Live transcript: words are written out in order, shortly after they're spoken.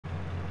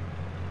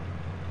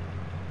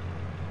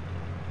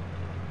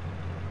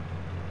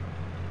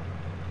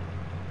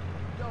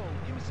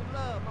Give me some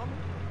love, homie.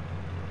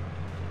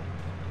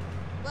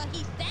 Well,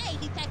 he say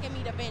he taking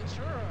me to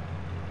Ventura.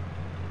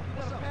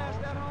 You gonna pass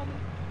that, homie?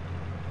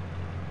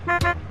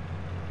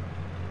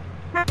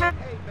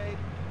 Hey, baby.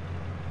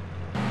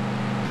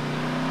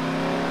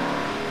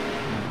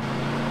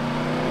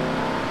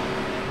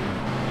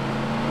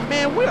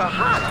 Man, we're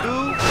hot,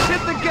 dude.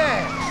 Hit the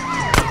gas.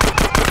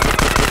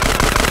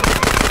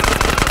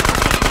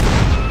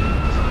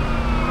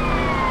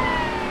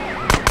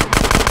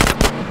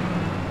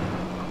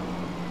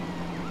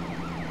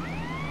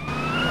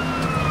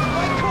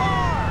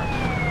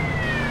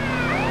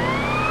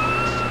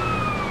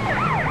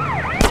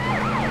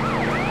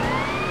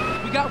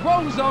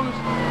 Rollers on us.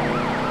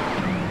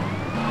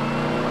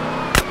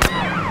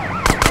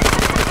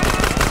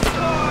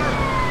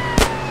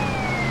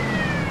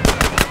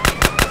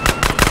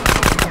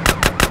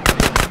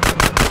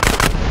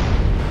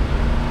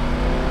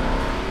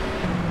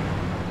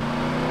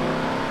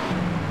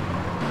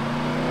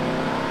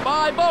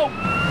 Bye, boat.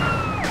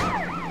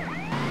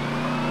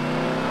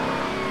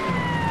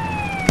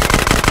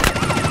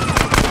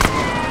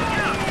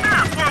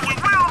 We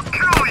will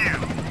kill you.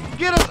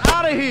 Get us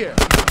out of here.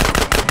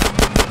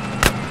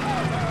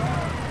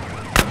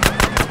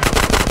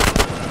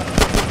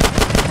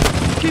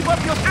 Keep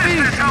up your speed,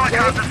 This is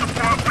helicopter CJ.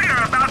 support. We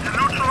are about to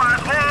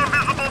neutralize all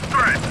visible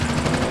threats.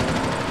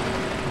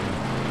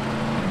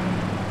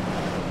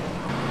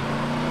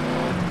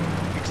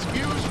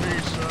 Excuse me,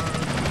 sir.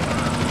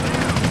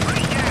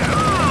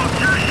 Oh,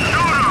 just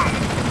shoot him.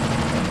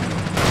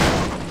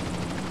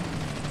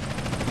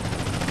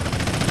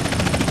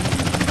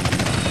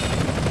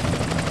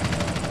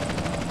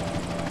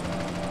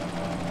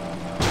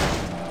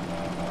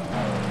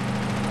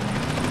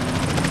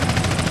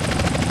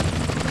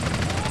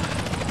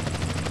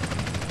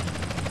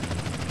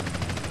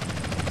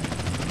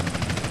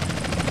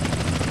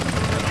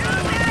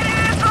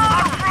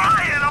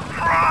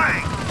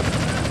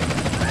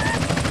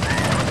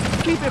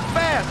 Keep it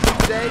fast,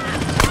 CJ.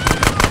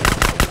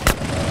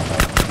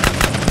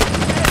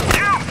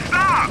 You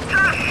stop!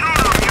 Just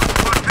shoot him, you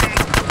pussy!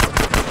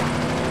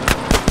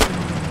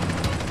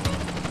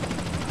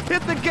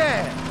 Hit the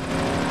gas.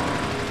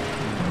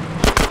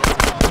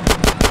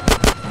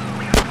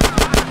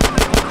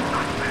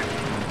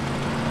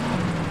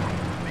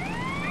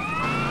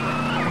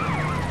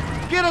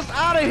 Get us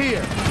out of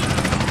here.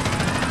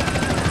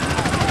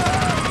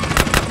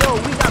 Yo,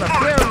 we got a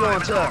barrier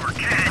on to us.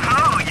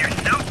 Oh, you're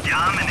so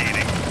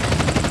dominating.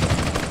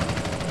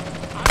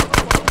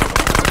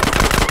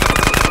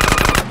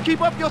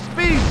 Keep up your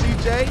speed,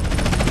 CJ.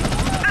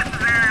 This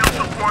is aerial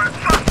support.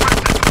 Suspect.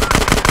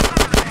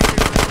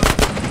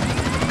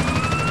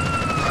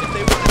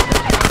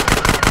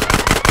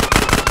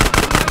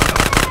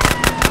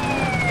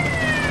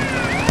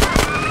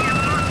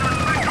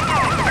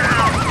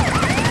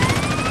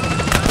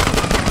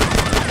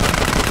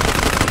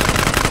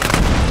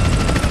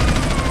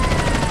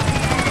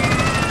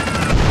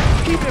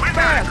 Keep it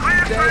fast,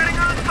 CJ.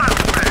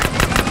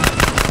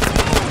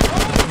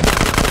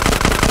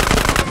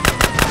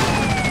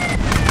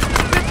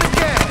 Hit the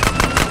gas.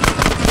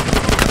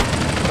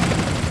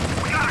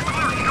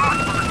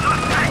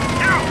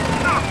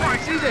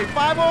 CJ,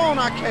 5-0 on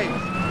our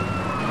case.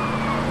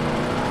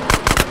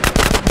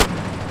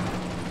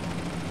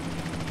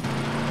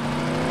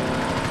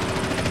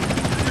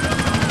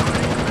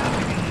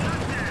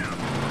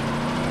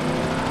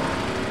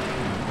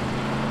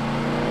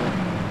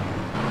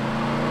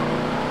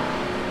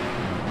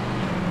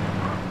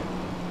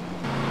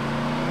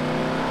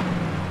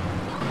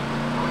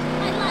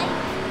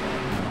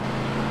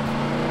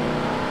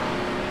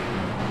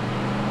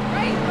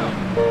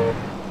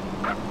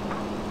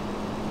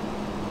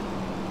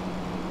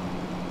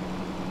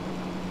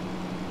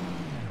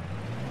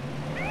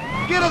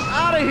 Get us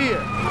out of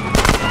here.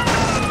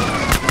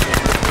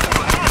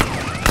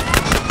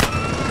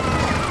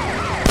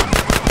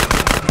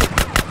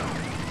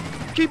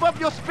 Keep up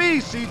your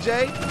speed,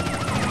 CJ.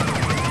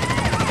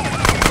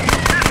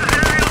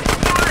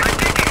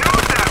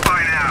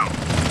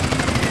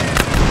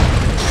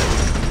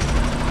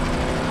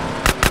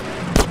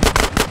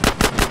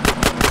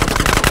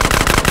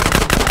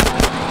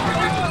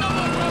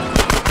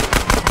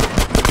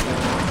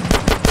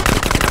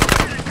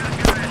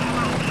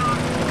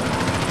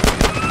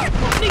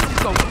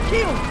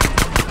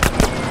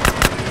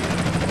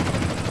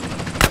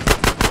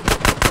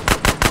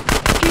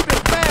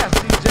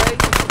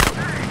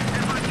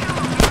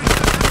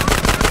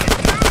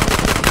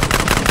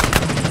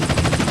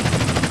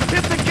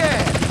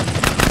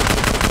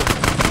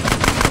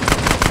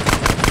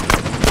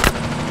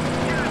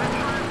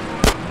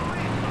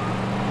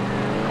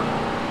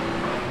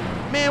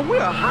 Man, we're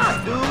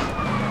hot, dude.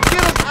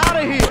 Get us out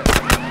of here.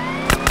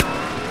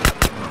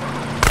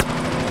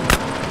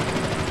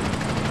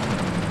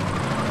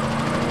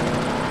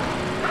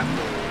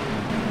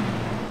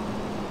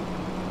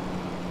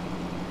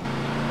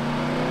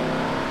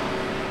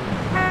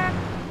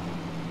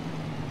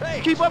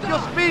 Hey, keep up your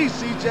speed,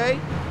 CJ.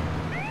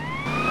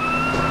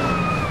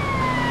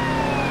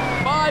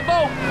 Bye,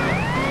 boat.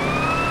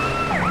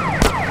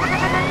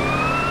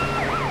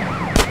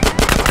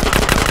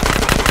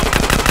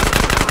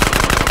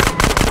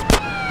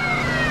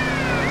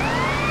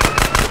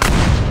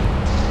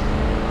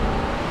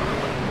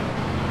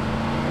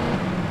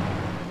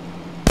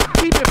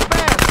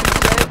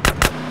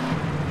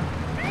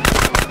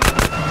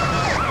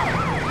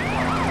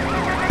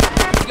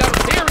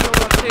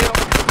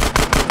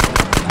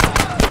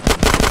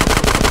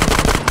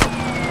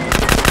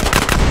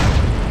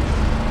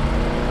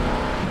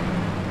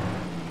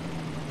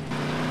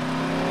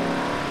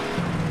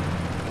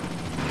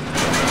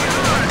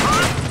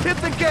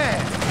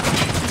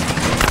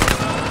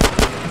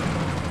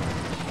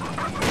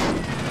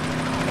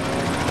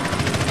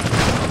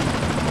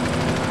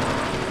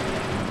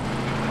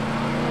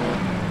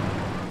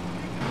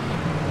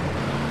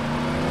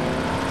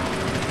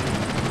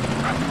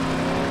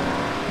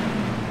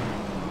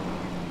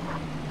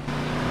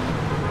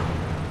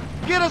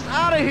 Get us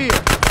out of here!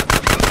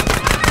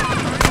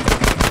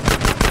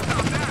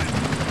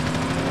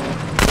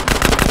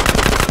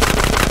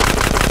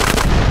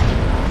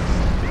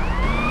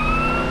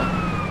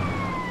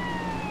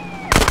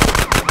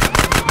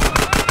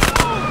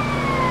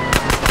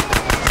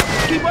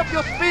 Keep up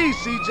your speed,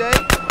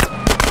 CJ.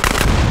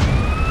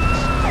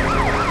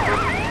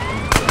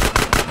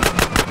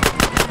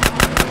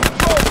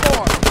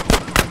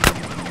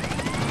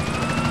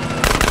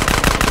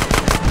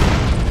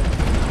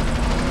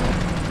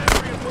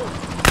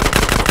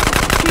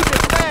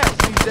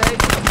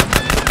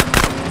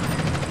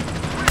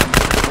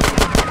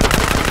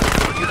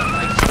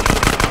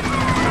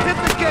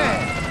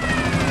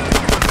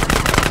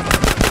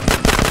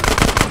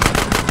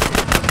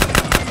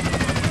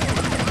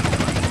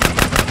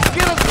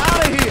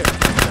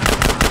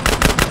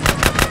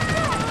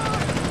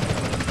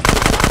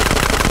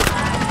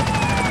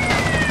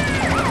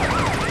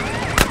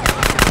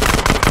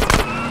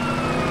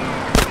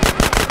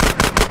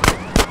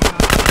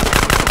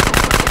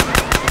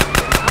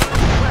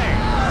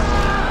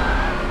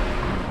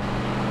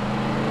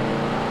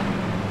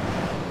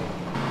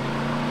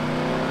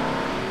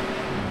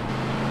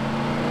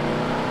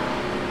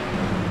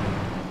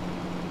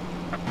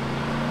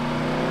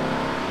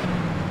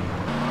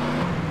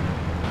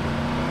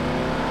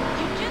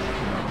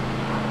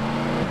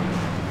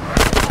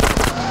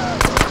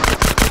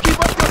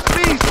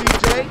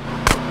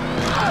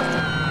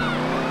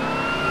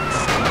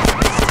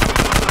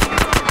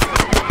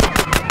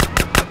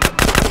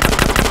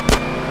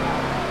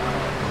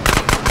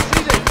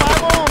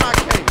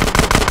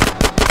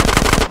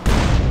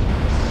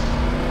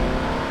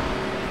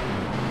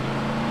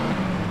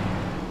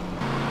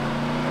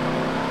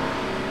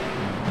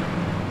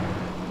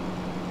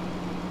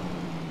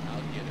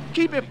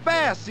 Keep it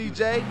fast,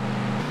 CJ.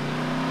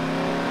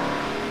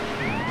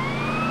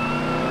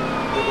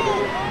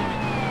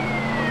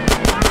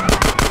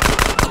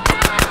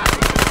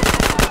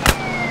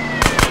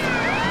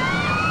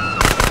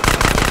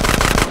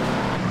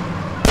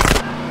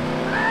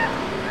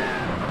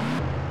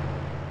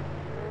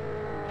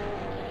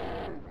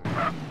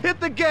 Hit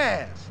the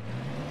gas.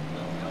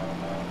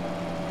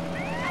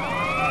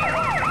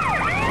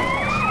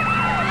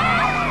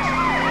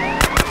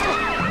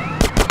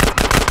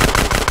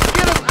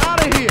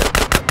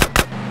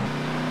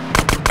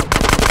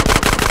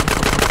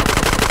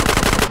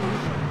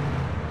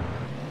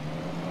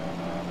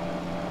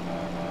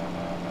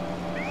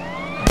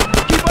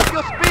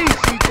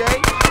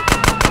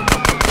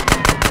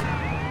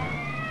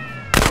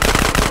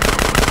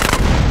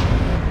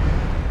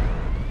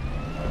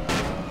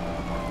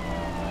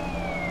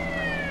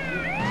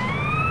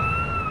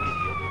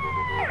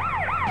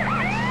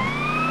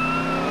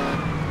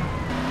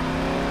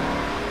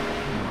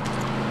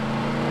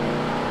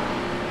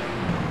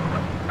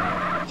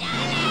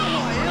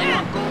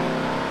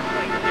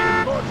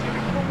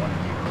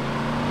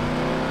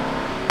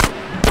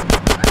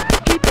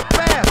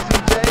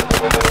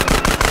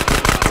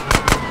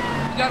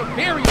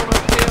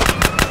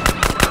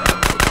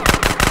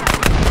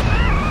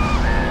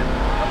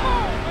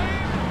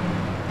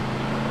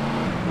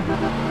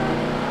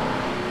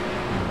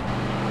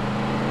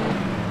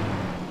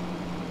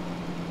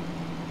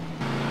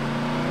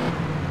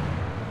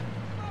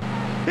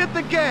 Hit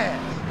the gas.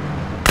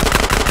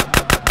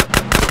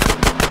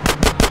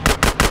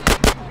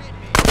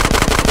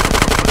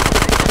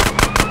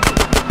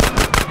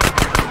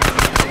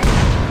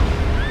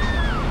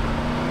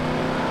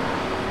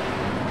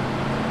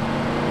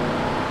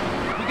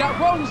 We got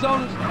rolling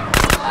zones.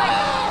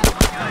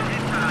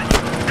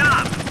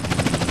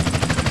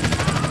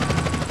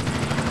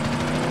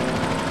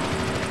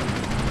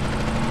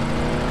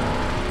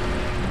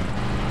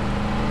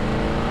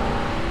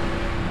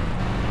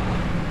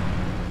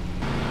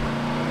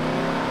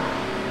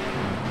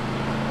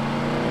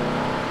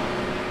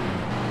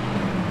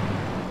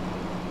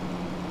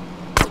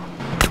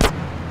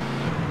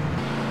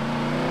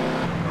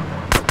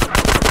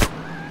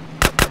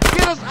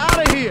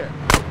 Out of here.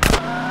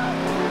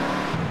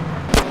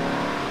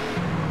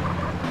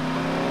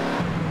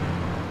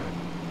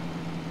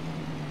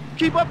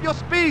 Keep up your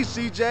speed,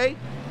 CJ.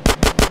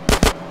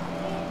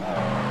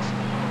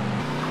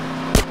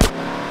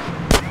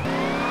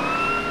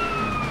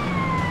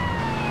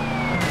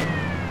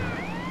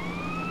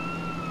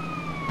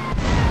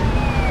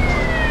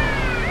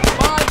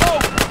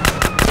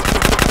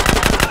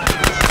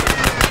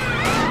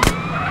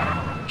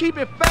 Keep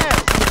it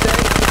fast,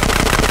 CJ.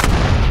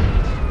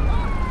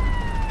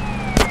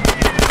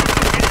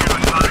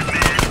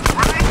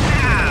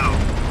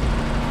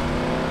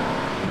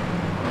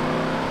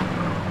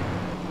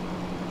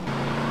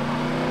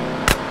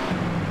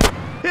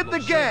 Hit the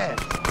gas!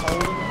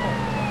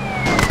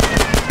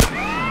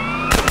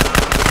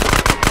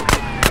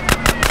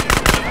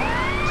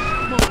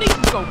 Come on, these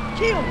is gonna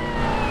kill me.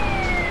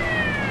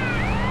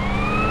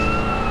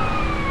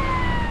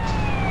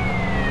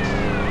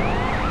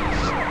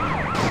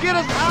 Get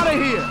us out of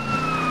here!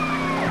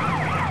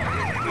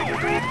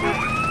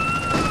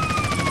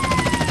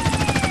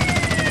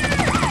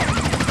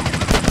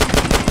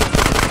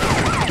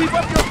 Keep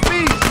up your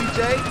speed, CJ.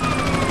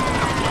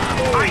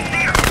 I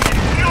see her.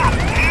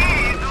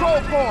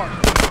 Control point.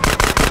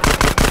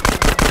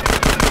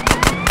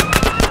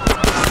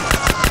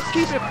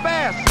 Keep it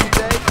fast, CJ.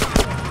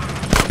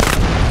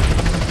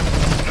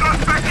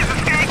 Suspect is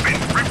escaping.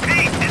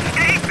 Repeat,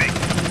 escaping.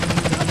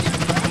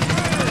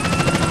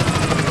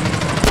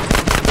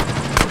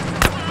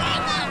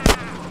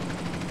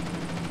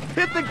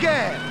 Hit the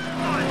gas.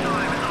 My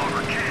time is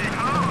over, kid.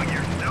 Oh,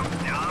 you're so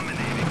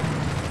dominating.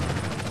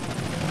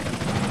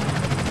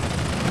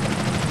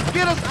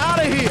 Get us out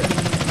of here.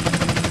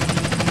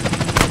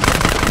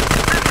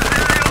 This is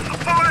aerial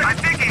support. I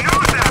think he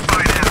knows that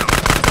by now.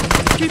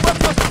 Keep up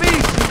your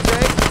speed, CJ.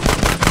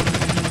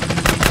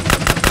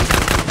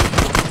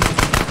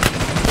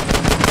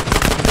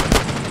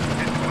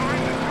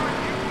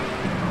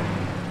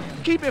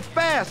 Keep it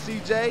fast,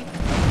 CJ.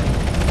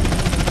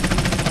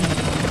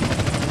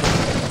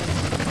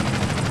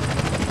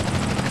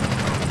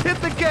 Hit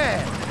the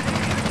gas.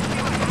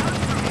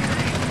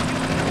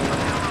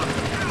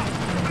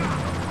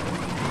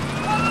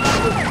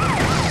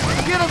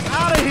 Get us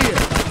out of here.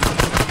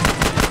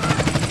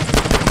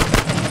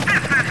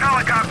 This is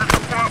helicopter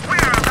support. We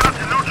are about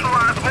to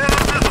neutralize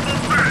all visible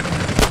threats.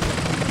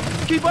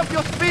 Keep up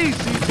your speed,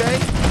 CJ.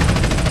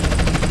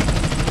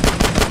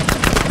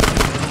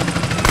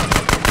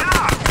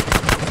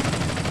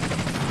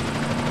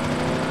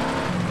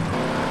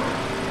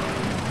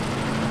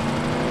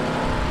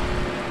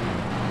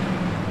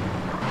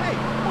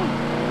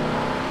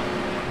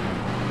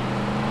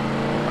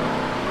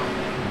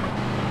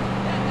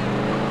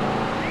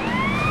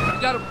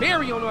 Got a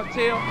berry on our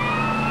tail.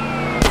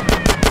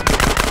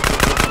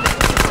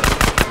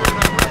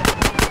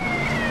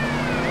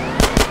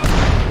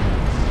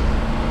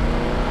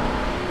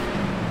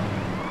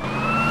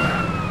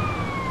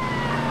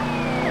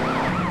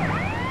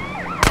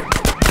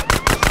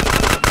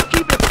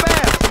 Keep it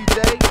fast, CJ.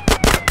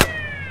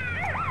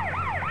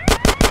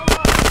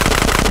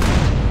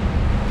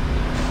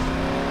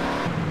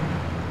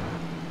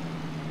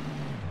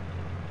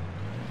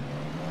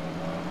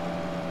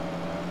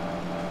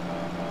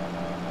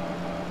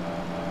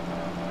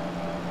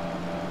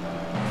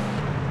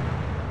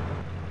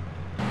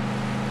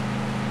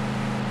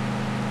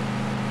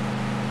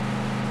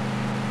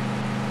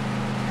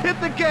 Hit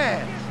the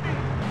gas.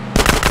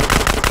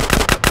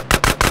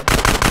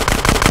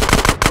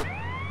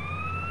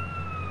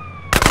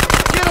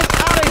 Get us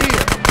out of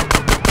here.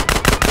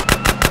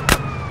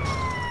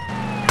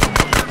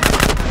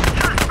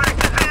 Suspect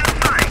is in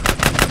sight.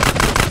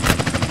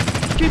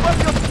 Keep up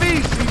your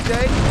speed, CJ.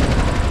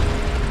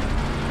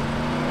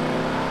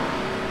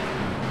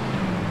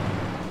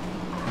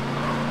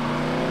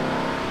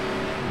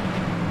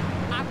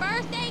 Our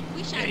first date,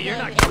 we shot you're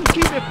not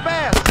Keep it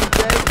fast,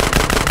 CJ.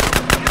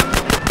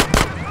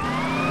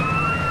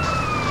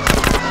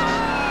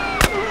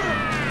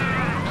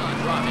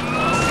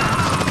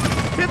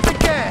 Hit the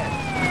gas.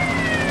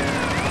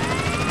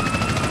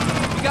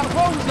 We got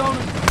roses on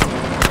us.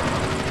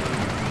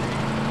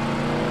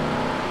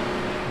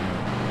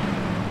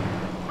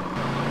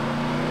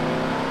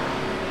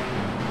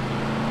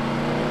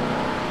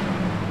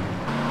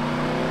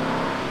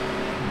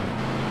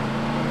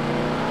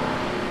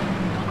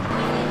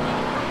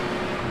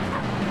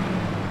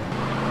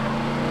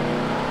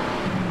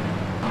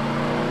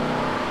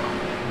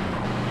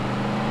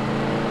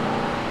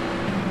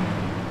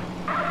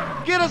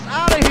 Get us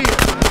out of here.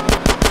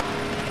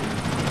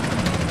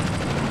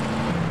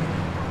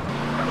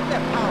 Get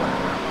that power.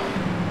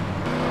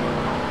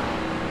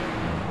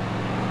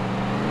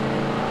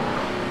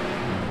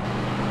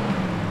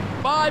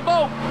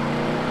 5-0.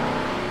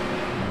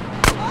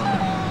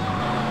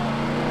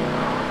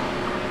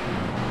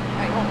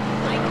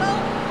 Psycho?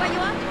 What you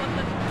up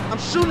to? I'm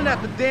shooting at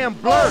the damn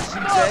blur,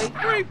 CJ.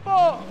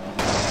 3-4.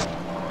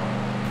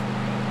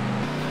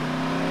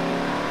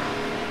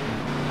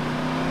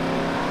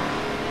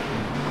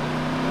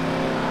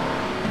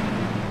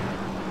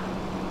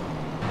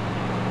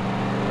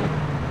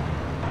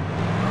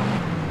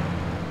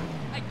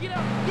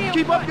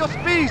 Keep up your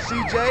speed,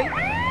 CJ.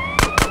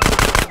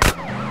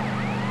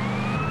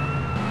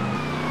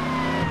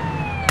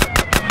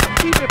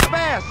 Keep it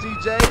fast,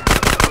 CJ.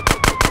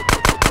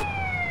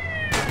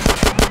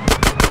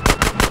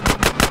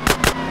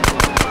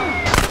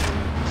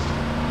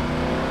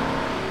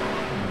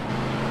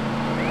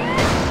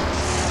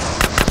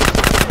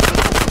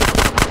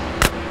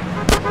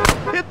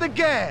 Hit the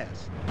gas.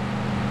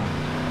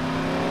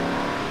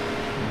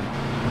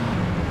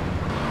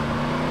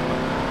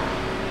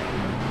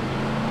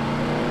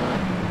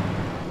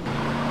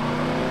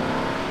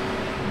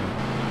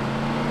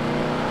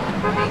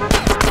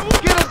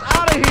 Get us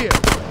out of here!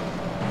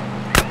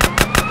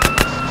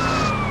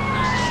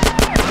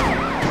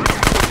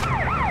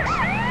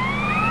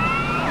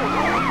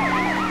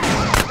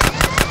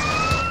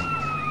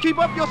 Keep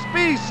up your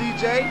speed,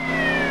 CJ.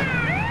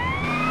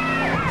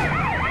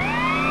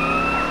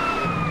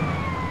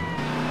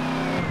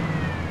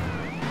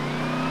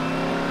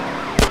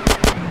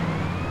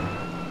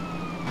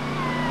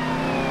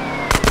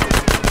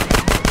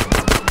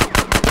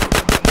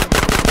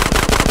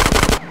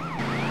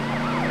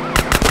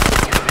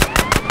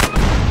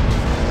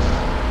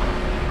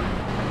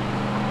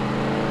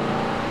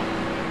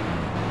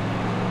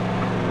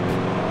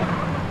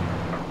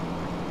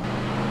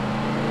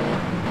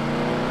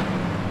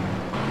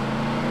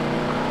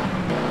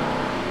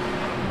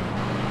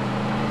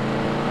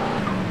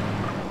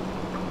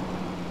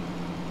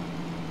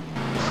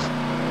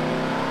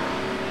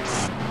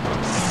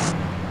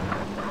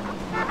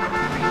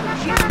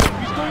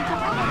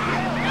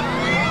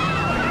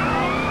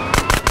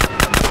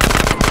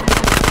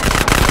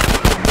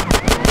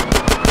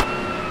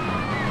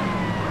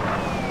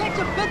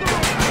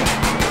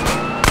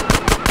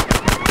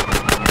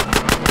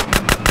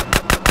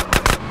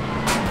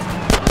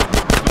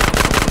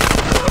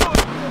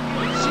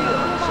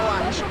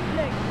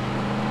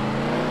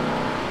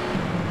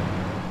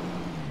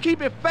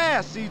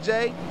 fast,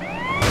 CJ.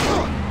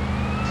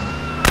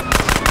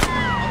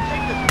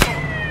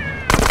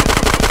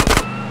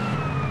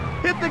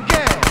 Hit the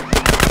gas.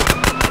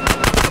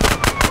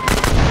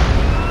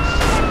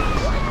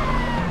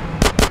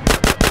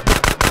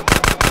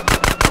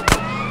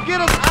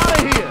 Get us out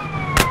of here.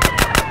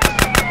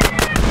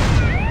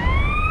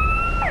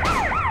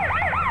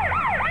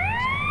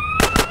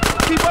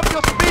 Keep up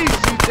your speed,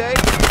 CJ.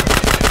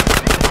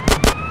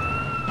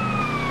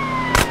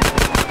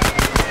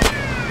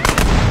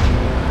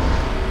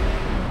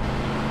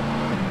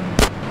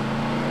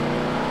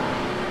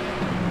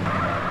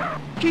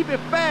 Keep it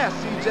fast,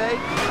 CJ.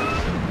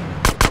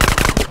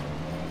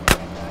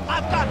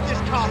 I've got this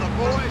collar,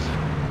 boys.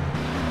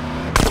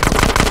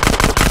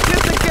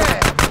 Hit the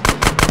gas.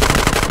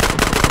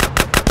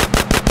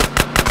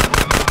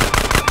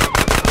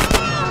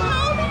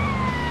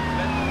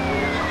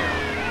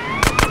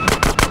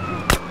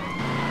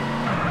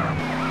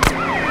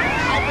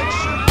 I'll make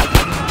sure.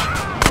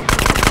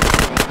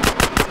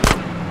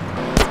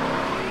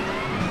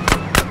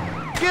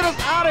 Get us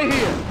out of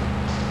here.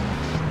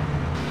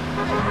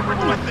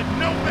 With the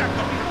no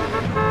backup.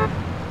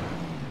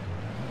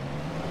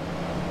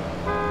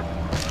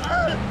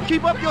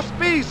 Keep up your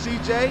speed,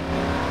 CJ.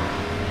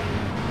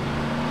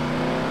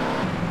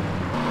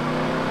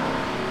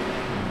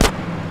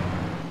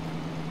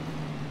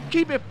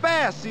 Keep it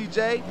fast,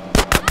 CJ.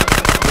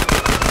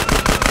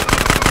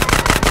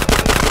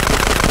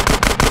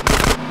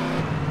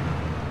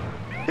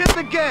 Hit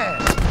the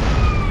gas.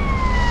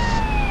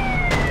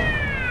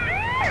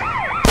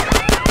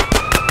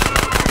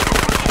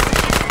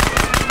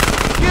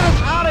 Get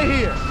us out of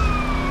here.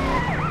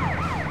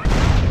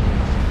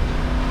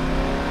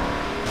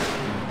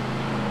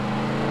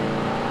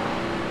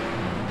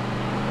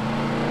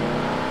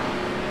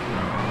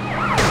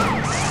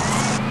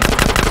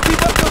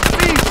 Keep up your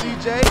speed,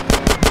 CJ.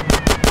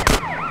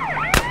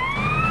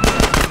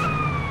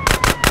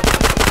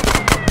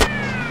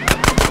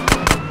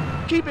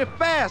 Keep it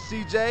fast,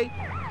 CJ.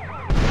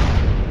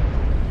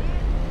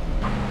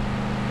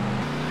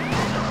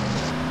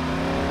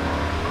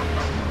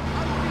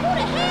 Who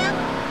the hell?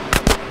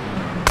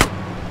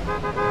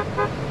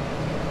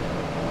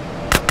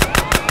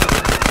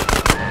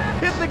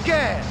 Hit the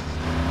gas.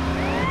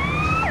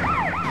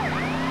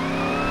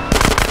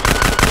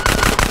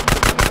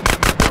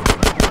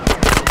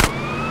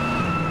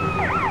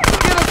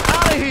 Get us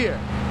out of here.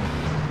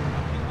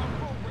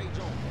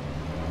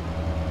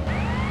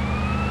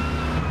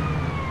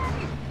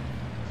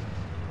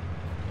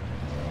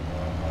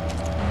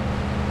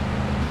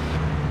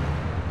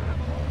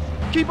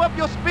 Keep up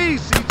your speed,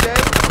 CJ.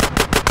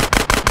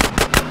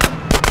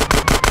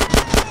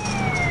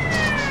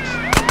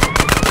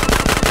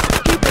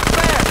 Keep it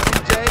fast,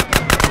 CJ.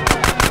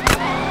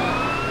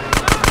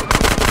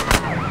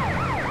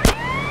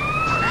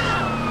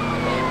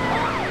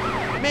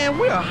 Man,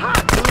 we're hot.